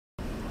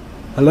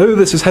Hello,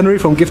 this is Henry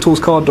from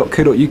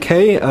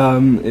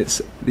gifthorsecard.co.uk. It's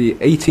the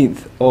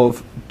 18th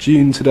of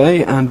June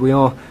today, and we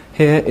are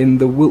here in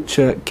the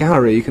Wiltshire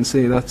Gallery. You can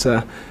see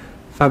that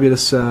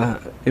fabulous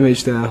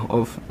image there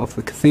of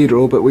the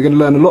cathedral, but we're going to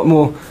learn a lot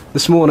more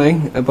this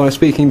morning by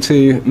speaking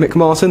to Mick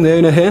Martin, the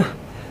owner here,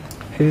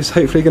 who's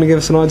hopefully going to give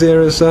us an idea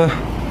as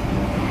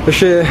the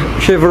sheer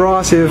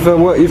variety of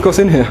work you've got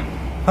in here.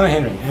 Hi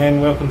Henry,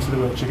 and welcome to the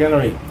Wiltshire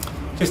Gallery.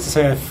 Just to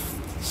say a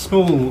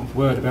small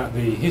word about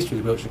the history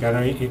of the Wiltshire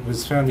Gallery. It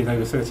was founded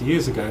over 30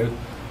 years ago,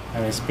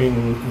 and it's been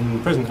in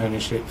present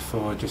ownership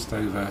for just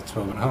over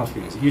 12 and a half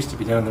years. It used to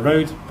be down the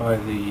road by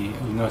the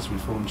United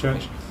Reformed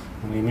Church,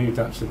 and we moved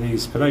up to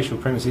these palatial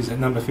premises at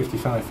number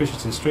 55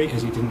 Fisherton Street,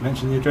 as you didn't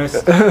mention the address,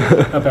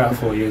 about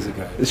 4 years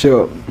ago.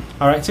 Sure.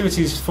 Our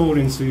activities fall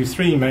into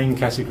three main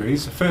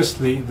categories.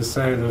 Firstly, the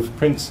sale of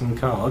prints and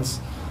cards,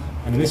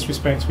 and in this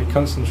respect we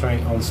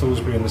concentrate on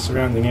Salisbury and the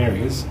surrounding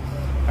areas.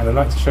 And I'd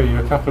like to show you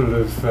a couple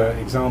of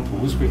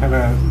examples. We have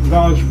a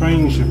large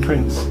range of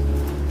prints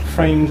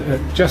framed at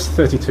just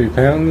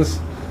 £32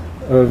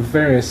 of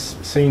various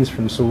scenes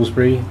from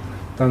Salisbury,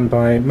 done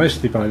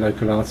mostly by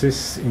local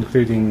artists,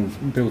 including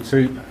Bill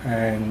Toop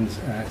and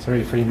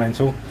Terry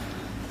Fremantle.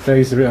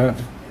 These are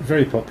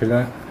very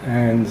popular,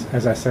 and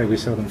as I say, we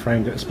sell them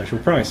framed at a special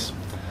price.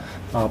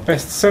 Our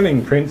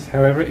best-selling print,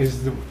 however,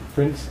 is the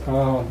prints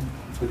are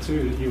the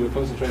two that you were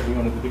concentrating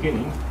on at the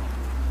beginning,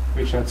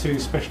 which are two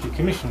specially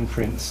commissioned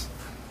prints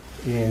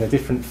in a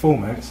different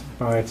format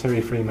by Terry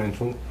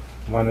Fremantle,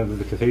 one of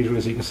the cathedral,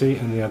 as you can see,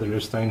 and the other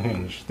of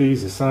Stonehenge.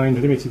 These are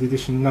signed, limited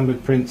edition,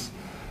 numbered prints,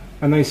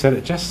 and they sell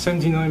at just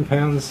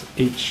 £79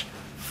 each,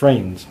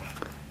 framed.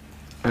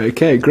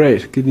 Okay,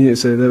 great, good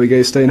news. So there we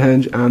go,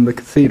 Stonehenge and the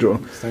cathedral.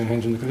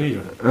 Stonehenge and the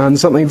cathedral. And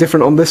something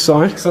different on this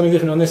side? Something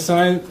different on this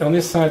side. On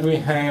this side we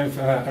have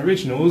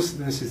originals.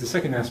 This is the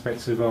second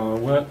aspect of our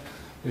work,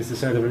 is the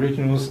sale of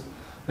originals.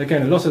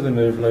 Again, a lot of them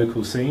are of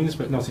local scenes,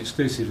 but not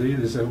exclusively.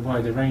 There's a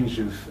wider range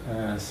of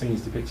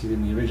scenes depicted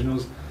in the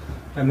originals,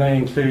 and they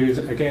include,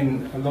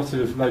 again, a lot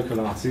of local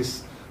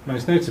artists,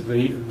 most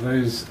notably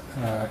those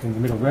in the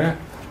middle there,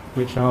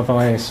 which are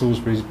by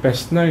Salisbury's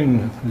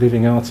best-known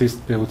living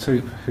artist, Bill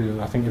Toop,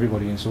 who I think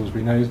everybody in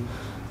Salisbury knows,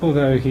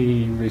 although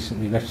he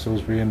recently left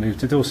Salisbury and moved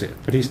to Dorset,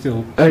 but he's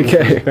still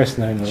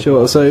best-known.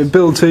 Sure, so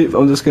Bill Toop,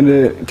 I'm just going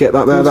to get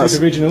that there. Bill Toop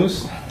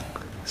originals.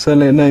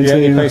 Certainly a name. Yeah,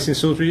 any place in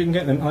Salisbury you can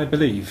get them, I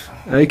believe.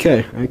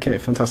 Okay,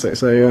 fantastic.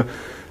 So,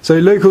 so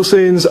local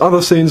scenes,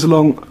 other scenes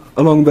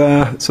along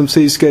there, some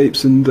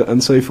seascapes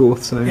and so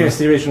forth. So yes,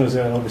 the originals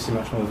are obviously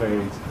much more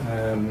varied,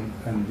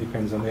 and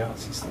depends on the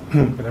artist.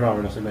 But there are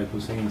a lot of local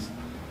scenes,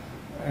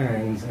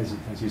 and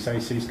as you say,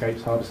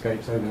 seascapes,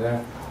 harbourscapes over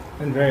there,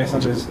 and various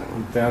others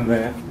down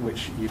there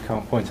which you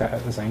can't point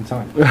at the same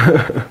time.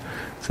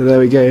 So there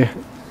we go,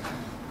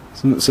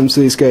 some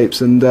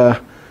seascapes and.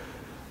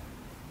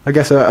 I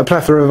guess a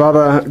plethora of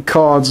other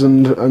cards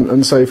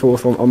and so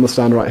forth on the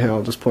stand right here.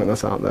 I'll just point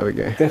that out. There we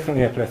go.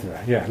 Definitely a plethora.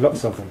 Yeah,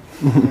 lots of them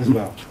as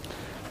well.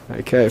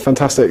 Okay,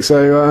 fantastic.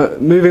 So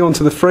moving on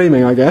to the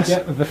framing, I guess.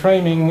 Yeah, the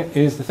framing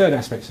is the third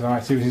aspect of our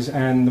activities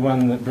and the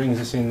one that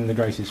brings us in the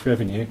greatest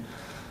revenue.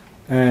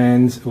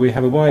 And we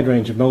have a wide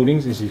range of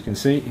mouldings, as you can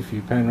see, if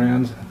you pan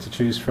round, to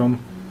choose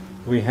from.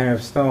 We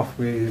have staff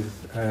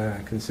with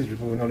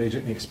considerable knowledge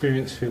and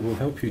experience who will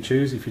help you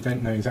choose if you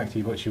don't know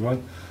exactly what you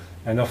want.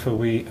 And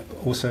we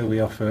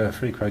offer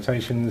free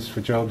quotations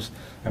for jobs,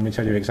 and we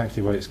tell you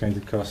exactly what it's going to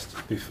cost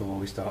before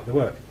we start the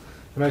work.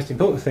 The most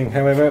important thing,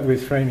 however,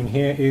 with framing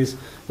here is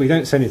we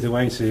don't send it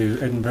away to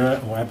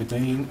Edinburgh or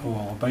Aberdeen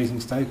or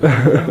Basingstoke or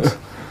anywhere else.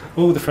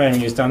 All the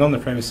framing is done on the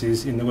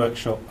premises in the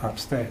workshop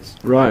upstairs.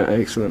 Right,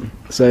 excellent.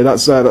 So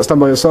that's done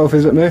by yourself,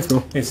 is it, Mick?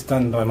 Or? It's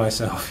done by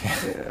myself,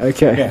 yeah.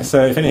 Okay. Yeah,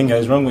 so if anything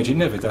goes wrong, which it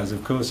never does,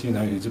 of course, you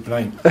know who to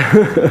blame.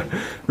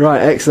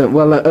 Right, excellent.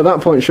 Well, at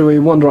that point, shall we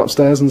wander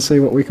upstairs and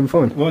see what we can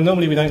find? Well,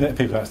 normally we don't let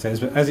people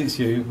upstairs, but as it's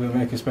you, we'll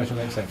make a special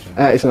exception.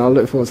 Excellent, I'll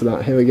look forward to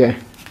that. Here we go.